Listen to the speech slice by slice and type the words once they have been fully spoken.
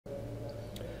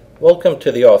Welcome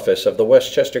to the office of the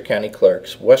Westchester County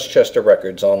Clerk's Westchester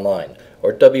Records Online,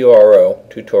 or WRO,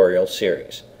 tutorial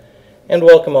series. And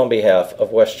welcome on behalf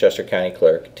of Westchester County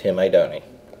Clerk Tim Idoni.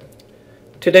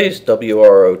 Today's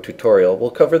WRO tutorial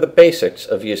will cover the basics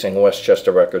of using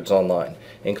Westchester Records Online,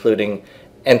 including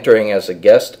entering as a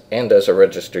guest and as a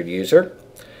registered user,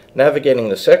 navigating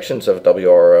the sections of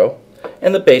WRO,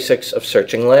 and the basics of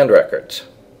searching land records.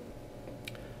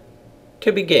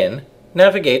 To begin,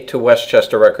 navigate to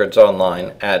Westchester Records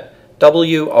Online at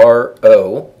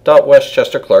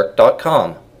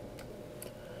wro.westchesterclerk.com.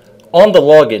 On the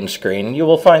login screen, you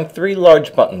will find three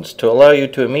large buttons to allow you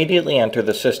to immediately enter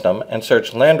the system and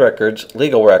search land records,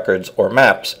 legal records, or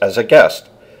maps as a guest.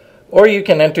 Or you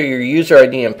can enter your user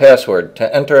ID and password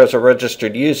to enter as a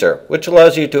registered user, which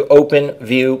allows you to open,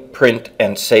 view, print,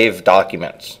 and save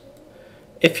documents.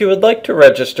 If you would like to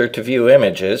register to view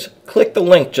images, click the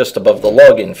link just above the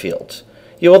login fields.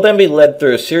 You will then be led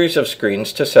through a series of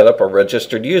screens to set up a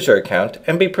registered user account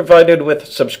and be provided with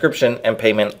subscription and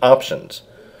payment options.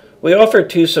 We offer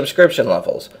two subscription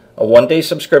levels, a one-day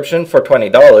subscription for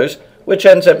 $20, which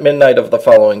ends at midnight of the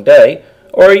following day,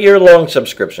 or a year-long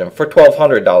subscription for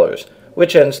 $1,200,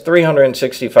 which ends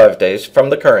 365 days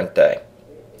from the current day.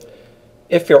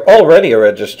 If you're already a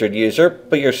registered user,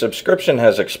 but your subscription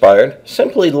has expired,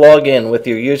 simply log in with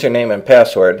your username and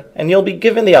password, and you'll be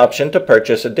given the option to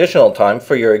purchase additional time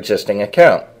for your existing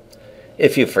account.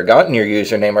 If you've forgotten your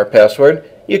username or password,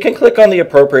 you can click on the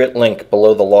appropriate link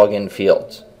below the login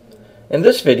fields. In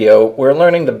this video, we're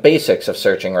learning the basics of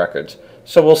searching records,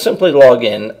 so we'll simply log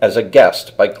in as a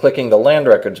guest by clicking the Land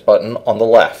Records button on the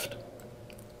left.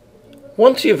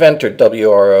 Once you've entered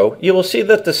WRO, you will see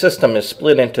that the system is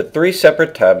split into three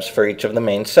separate tabs for each of the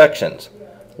main sections: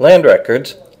 Land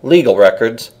Records, Legal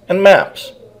Records, and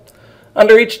Maps.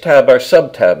 Under each tab are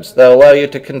sub-tabs that allow you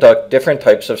to conduct different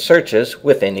types of searches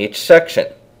within each section.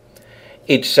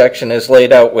 Each section is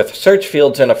laid out with search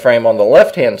fields in a frame on the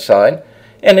left-hand side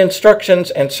and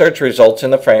instructions and search results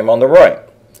in the frame on the right.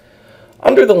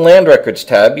 Under the Land Records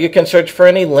tab, you can search for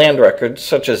any land records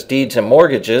such as deeds and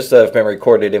mortgages that have been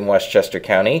recorded in Westchester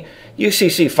County,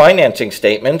 UCC financing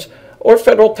statements, or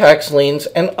federal tax liens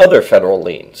and other federal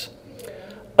liens.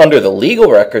 Under the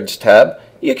Legal Records tab,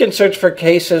 you can search for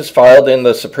cases filed in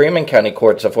the Supreme and County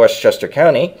Courts of Westchester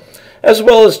County, as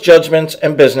well as judgments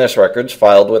and business records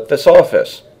filed with this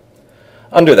office.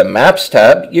 Under the Maps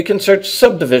tab, you can search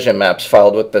subdivision maps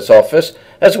filed with this office,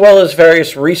 as well as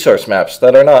various resource maps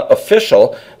that are not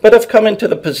official, but have come into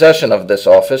the possession of this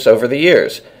office over the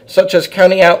years, such as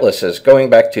county atlases going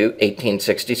back to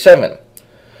 1867.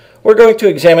 We're going to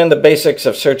examine the basics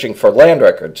of searching for land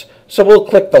records, so we'll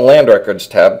click the Land Records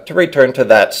tab to return to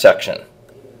that section.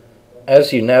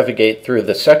 As you navigate through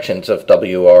the sections of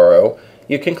WRO,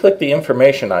 you can click the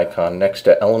information icon next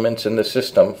to elements in the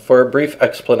system for a brief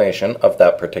explanation of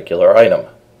that particular item.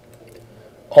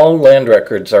 All land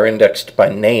records are indexed by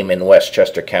name in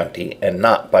Westchester County and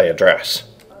not by address.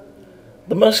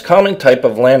 The most common type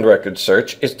of land record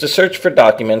search is to search for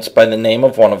documents by the name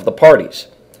of one of the parties.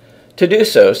 To do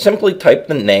so, simply type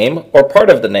the name or part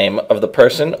of the name of the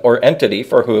person or entity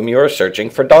for whom you are searching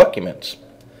for documents.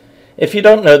 If you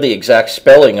don't know the exact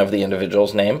spelling of the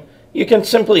individual's name, you can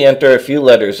simply enter a few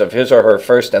letters of his or her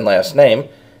first and last name,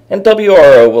 and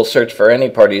WRO will search for any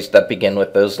parties that begin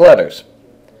with those letters.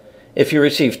 If you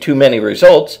receive too many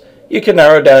results, you can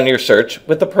narrow down your search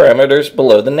with the parameters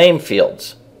below the name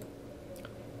fields.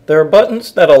 There are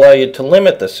buttons that allow you to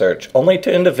limit the search only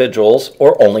to individuals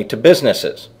or only to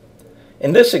businesses.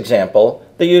 In this example,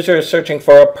 the user is searching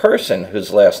for a person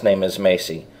whose last name is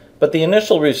Macy, but the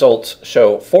initial results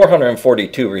show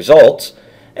 442 results,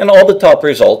 and all the top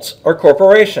results are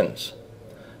corporations.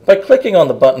 By clicking on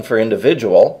the button for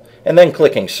individual, and then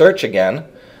clicking search again,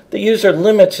 the user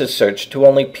limits his search to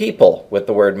only people with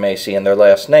the word Macy in their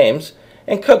last names,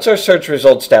 and cuts our search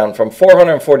results down from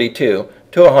 442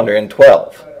 to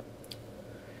 112.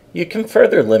 You can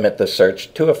further limit the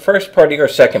search to a first party or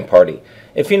second party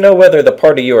if you know whether the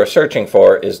party you are searching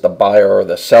for is the buyer or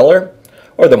the seller,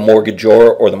 or the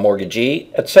mortgagor or the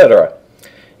mortgagee, etc.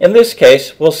 In this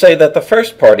case, we'll say that the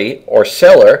first party, or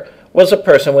seller, was a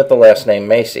person with the last name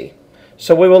Macy.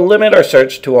 So we will limit our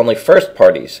search to only first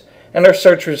parties, and our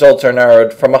search results are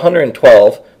narrowed from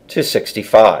 112 to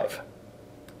 65.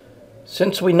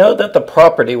 Since we know that the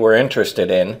property we're interested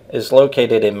in is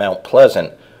located in Mount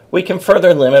Pleasant, we can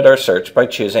further limit our search by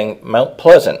choosing Mount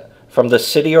Pleasant from the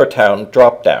city or town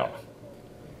drop-down.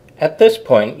 At this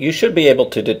point, you should be able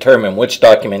to determine which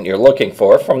document you're looking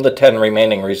for from the 10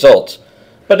 remaining results.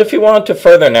 But if you want to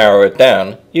further narrow it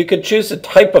down, you could choose the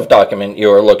type of document you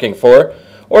are looking for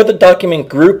or the document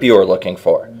group you are looking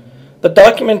for. The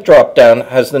document drop-down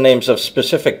has the names of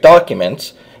specific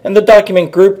documents, and the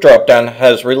document group drop-down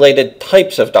has related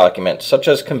types of documents, such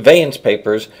as conveyance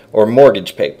papers or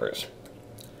mortgage papers.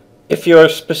 If you are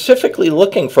specifically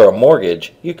looking for a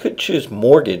mortgage, you could choose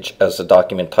mortgage as the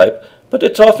document type, but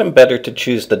it's often better to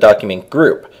choose the document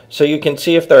group so you can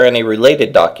see if there are any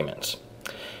related documents.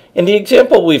 In the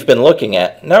example we've been looking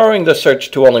at, narrowing the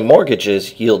search to only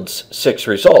mortgages yields 6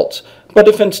 results, but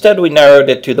if instead we narrowed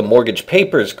it to the mortgage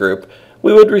papers group,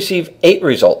 we would receive 8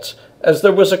 results, as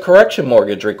there was a correction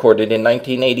mortgage recorded in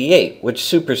 1988, which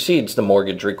supersedes the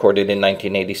mortgage recorded in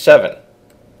 1987.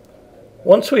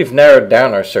 Once we've narrowed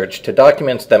down our search to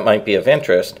documents that might be of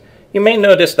interest, you may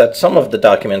notice that some of the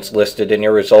documents listed in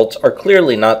your results are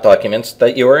clearly not documents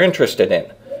that you are interested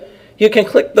in. You can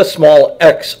click the small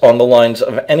X on the lines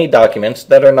of any documents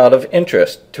that are not of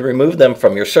interest to remove them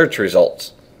from your search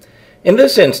results. In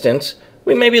this instance,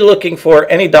 we may be looking for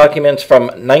any documents from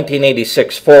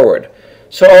 1986 forward,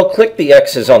 so I'll click the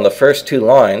X's on the first 2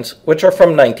 lines, which are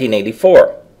from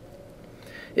 1984.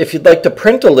 If you'd like to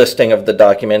print a listing of the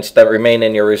documents that remain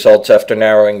in your results after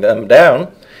narrowing them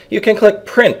down, you can click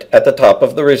Print at the top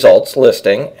of the results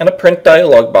listing, and a print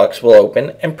dialog box will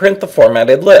open and print the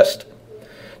formatted list.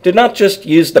 Do not just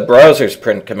use the browser's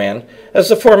print command, as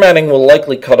the formatting will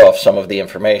likely cut off some of the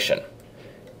information.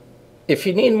 If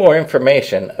you need more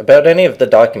information about any of the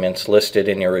documents listed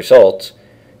in your results,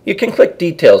 you can click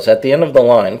Details at the end of the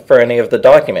line for any of the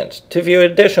documents to view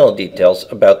additional details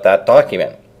about that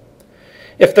document.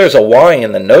 If there's a Y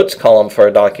in the Notes column for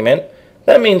a document,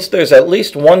 that means there's at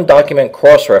least one document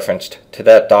cross-referenced to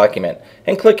that document,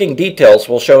 and clicking Details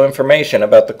will show information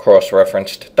about the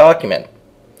cross-referenced document.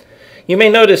 You may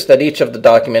notice that each of the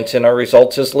documents in our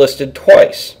results is listed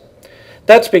twice.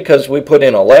 That's because we put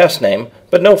in a last name,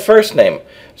 but no first name,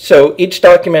 so each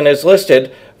document is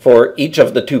listed for each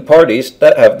of the 2 parties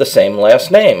that have the same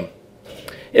last name.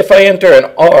 If I enter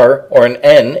an R or an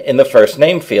N in the first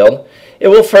name field, it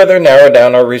will further narrow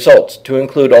down our results to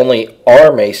include only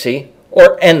R. Macy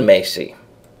or N. Macy.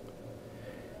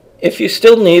 If you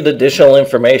still need additional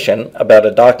information about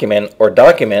a document or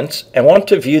documents and want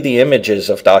to view the images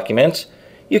of documents,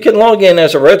 you can log in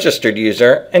as a registered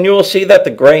user and you will see that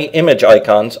the gray image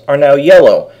icons are now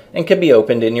yellow and can be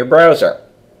opened in your browser.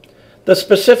 The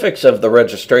specifics of the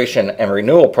registration and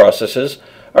renewal processes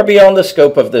are beyond the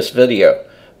scope of this video,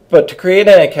 but to create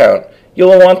an account, you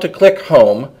will want to click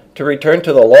Home to return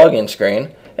to the login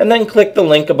screen, and then click the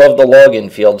link above the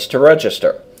login fields to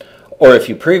register. Or if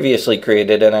you previously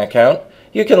created an account,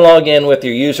 you can log in with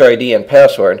your user ID and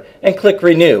password and click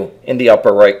Renew in the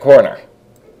upper right corner.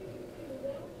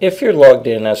 If you're logged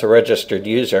in as a registered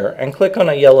user and click on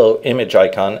a yellow image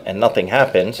icon and nothing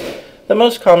happens, the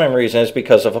most common reason is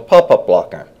because of a pop-up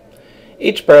blocker.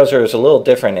 Each browser is a little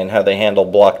different in how they handle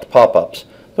blocked pop-ups,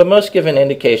 but most give an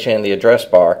indication in the address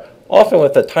bar, often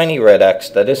with a tiny red X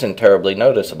that isn't terribly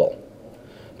noticeable.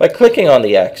 By clicking on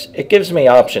the X, it gives me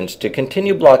options to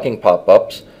continue blocking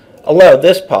pop-ups, allow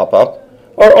this pop-up,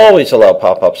 or always allow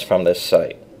pop-ups from this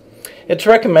site. It's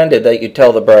recommended that you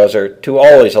tell the browser to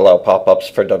always allow pop-ups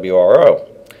for WRO.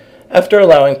 After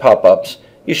allowing pop-ups,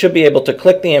 you should be able to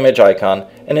click the image icon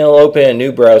and it'll open a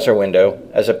new browser window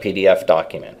as a PDF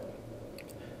document.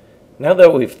 Now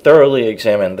that we've thoroughly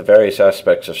examined the various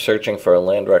aspects of searching for a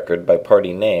land record by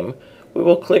party name, we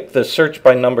will click the Search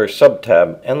by Number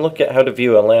subtab and look at how to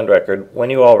view a land record when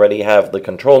you already have the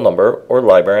control number or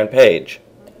library and page.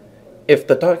 If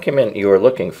the document you are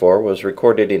looking for was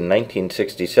recorded in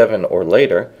 1967 or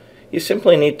later, you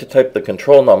simply need to type the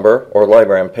control number or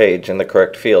library and page in the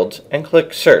correct fields and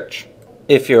click Search.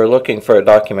 If you are looking for a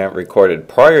document recorded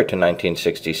prior to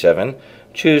 1967,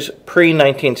 choose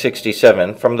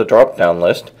Pre-1967 from the drop-down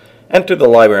list, enter the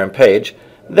library and page,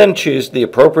 then choose the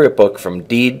appropriate book from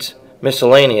Deeds,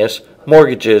 Miscellaneous,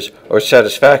 Mortgages, or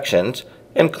Satisfactions,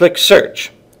 and click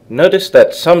Search. Notice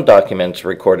that some documents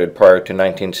recorded prior to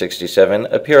 1967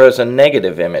 appear as a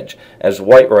negative image, as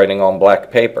white writing on black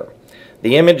paper.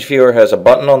 The image viewer has a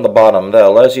button on the bottom that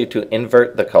allows you to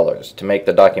invert the colors to make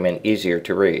the document easier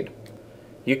to read.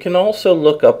 You can also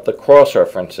look up the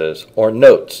cross-references, or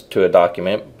notes, to a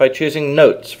document by choosing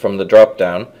Notes from the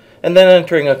drop-down and then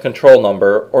entering a control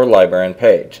number or library and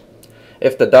page.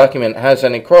 If the document has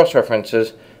any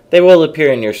cross-references, they will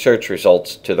appear in your search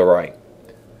results to the right.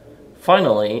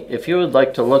 Finally, if you would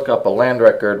like to look up a land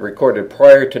record recorded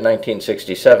prior to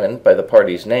 1967 by the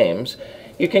parties' names,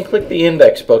 you can click the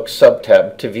Index Books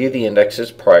subtab to view the indexes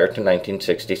prior to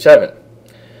 1967.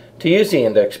 To use the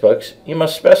index books, you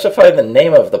must specify the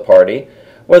name of the party,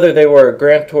 whether they were a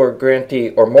grantor,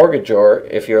 grantee, or mortgagor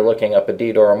if you're looking up a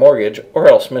deed or a mortgage, or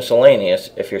else miscellaneous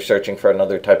if you're searching for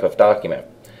another type of document.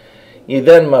 You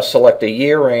then must select a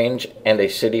year range and a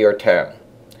city or town.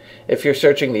 If you're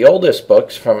searching the oldest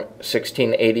books from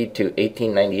 1680 to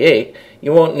 1898,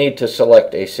 you won't need to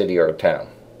select a city or town.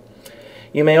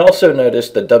 You may also notice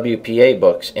the WPA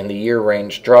books in the year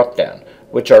range drop-down,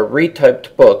 which are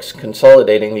retyped books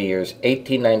consolidating the years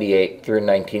 1898 through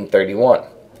 1931.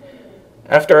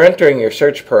 After entering your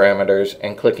search parameters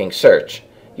and clicking Search,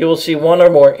 you will see one or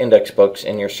more index books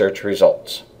in your search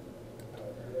results.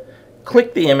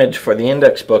 Click the image for the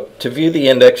index book to view the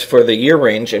index for the year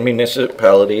range and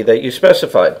municipality that you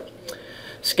specified.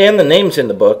 Scan the names in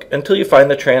the book until you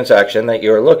find the transaction that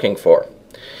you are looking for.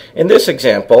 In this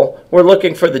example, we're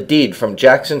looking for the deed from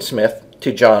Jackson Smith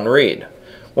to John Reed.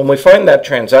 When we find that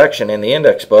transaction in the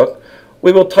index book,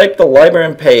 we will type the library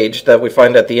and page that we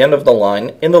find at the end of the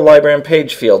line in the library and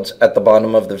page fields at the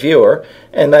bottom of the viewer,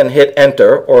 and then hit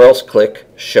Enter or else click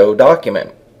Show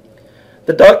Document.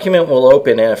 The document will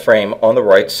open in a frame on the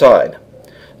right side.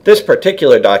 This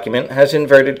particular document has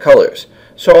inverted colors,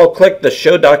 so I'll click the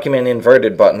Show Document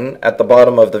Inverted button at the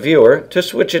bottom of the viewer to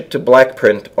switch it to black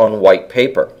print on white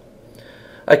paper.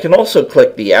 I can also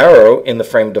click the arrow in the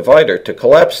frame divider to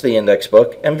collapse the index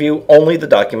book and view only the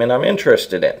document I'm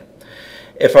interested in.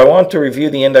 If I want to review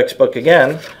the index book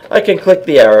again, I can click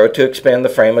the arrow to expand the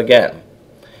frame again.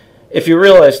 If you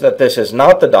realize that this is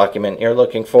not the document you're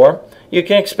looking for, you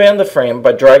can expand the frame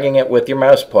by dragging it with your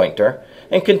mouse pointer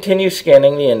and continue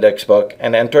scanning the index book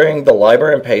and entering the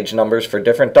library and page numbers for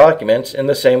different documents in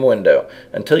the same window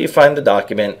until you find the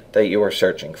document that you are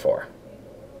searching for.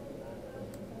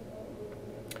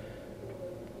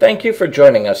 Thank you for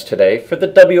joining us today for the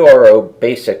WRO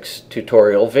Basics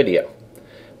tutorial video.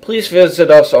 Please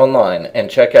visit us online and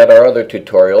check out our other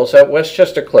tutorials at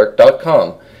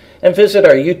westchesterclerk.com, and visit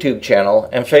our YouTube channel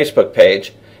and Facebook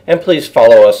page, and please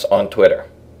follow us on Twitter.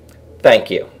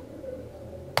 Thank you.